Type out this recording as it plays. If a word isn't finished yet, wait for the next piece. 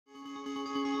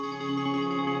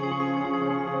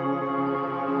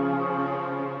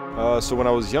So when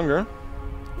I was younger,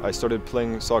 I started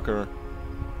playing soccer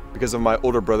because of my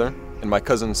older brother and my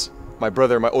cousins. My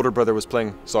older brother was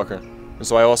playing soccer. And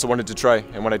so I also wanted to try.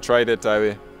 And when I tried it,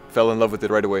 I fell in love with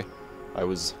it right away. I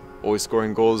was always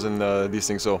scoring goals and these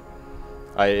things, so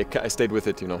I stayed with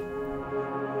it, you know.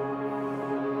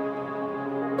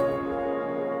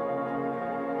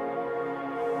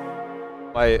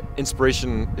 My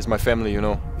inspiration is my family, you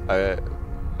know.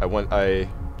 I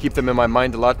keep them in my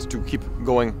mind a lot to keep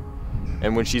going.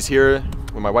 And when she's here,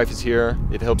 when my wife is here,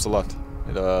 it helps a lot.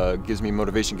 It gives me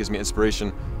motivation, gives me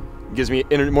inspiration, gives me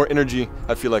more energy,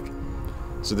 I feel like.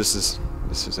 So this is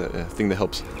a thing that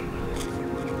helps.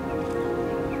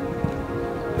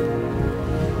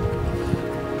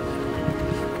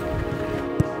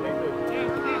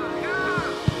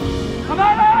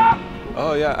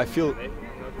 Oh yeah, I feel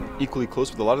equally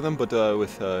close with a lot of them, but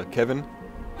with Kevin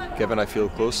I feel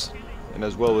close, and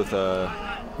as well with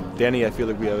Danny, I feel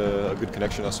like we have a good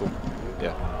connection also.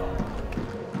 Yeah.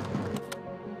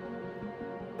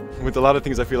 With a lot of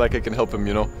things, I feel like I can help him,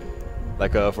 you know.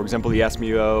 Like for example, he asked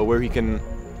me where he can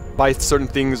buy certain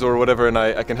things or whatever, and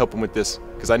I can help him with this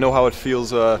because I know how it feels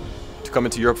to come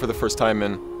into Europe for the first time,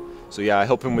 and so yeah, I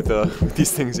help him with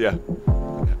these things. Yeah.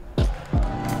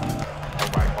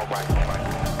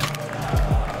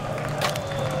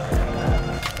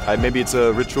 Maybe it's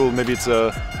a ritual, maybe it's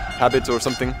a habit or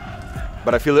something,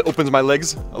 but I feel it opens my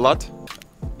legs a lot.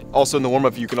 Also in the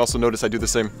warm-up, you can also notice I do the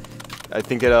same. I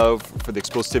think for the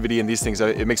explosivity and these things,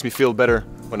 it makes me feel better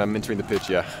when I'm entering the pitch,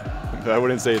 yeah. I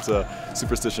wouldn't say it's a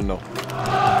superstition, no.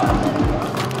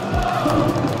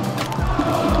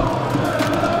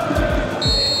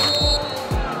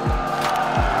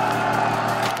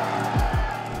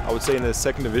 I would say in the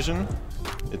second division,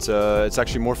 it's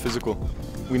actually more physical.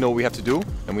 We know what we have to do,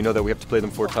 and we know that we have to play them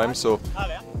 4 times, so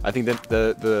I think that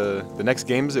the next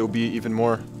games, it will be even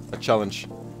more a challenge.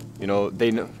 You know,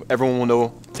 everyone will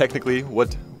know technically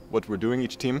what we're doing,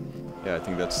 each team. Yeah, I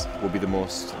think that will be the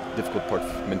most difficult part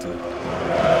mentally.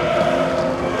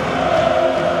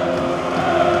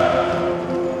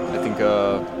 I think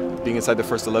being inside the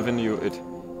first 11,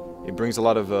 it brings a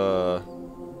lot of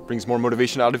brings more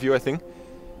motivation out of you. I think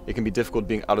it can be difficult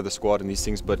being out of the squad and these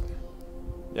things, but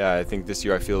yeah, I think this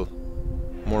year I feel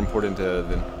more important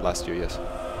than last year. Yes.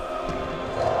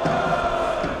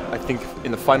 I think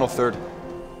in the final third,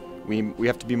 we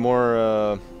have to be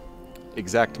more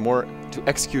exact, more to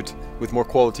execute with more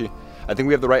quality. I think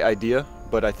we have the right idea,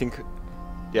 but I think,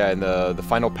 yeah, in the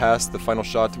final pass, the final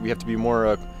shot, we have to be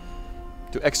more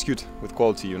to execute with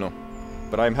quality, you know.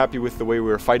 But I'm happy with the way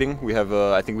we're fighting. We have,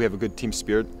 I think we have a good team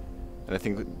spirit, and I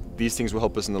think these things will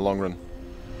help us in the long run.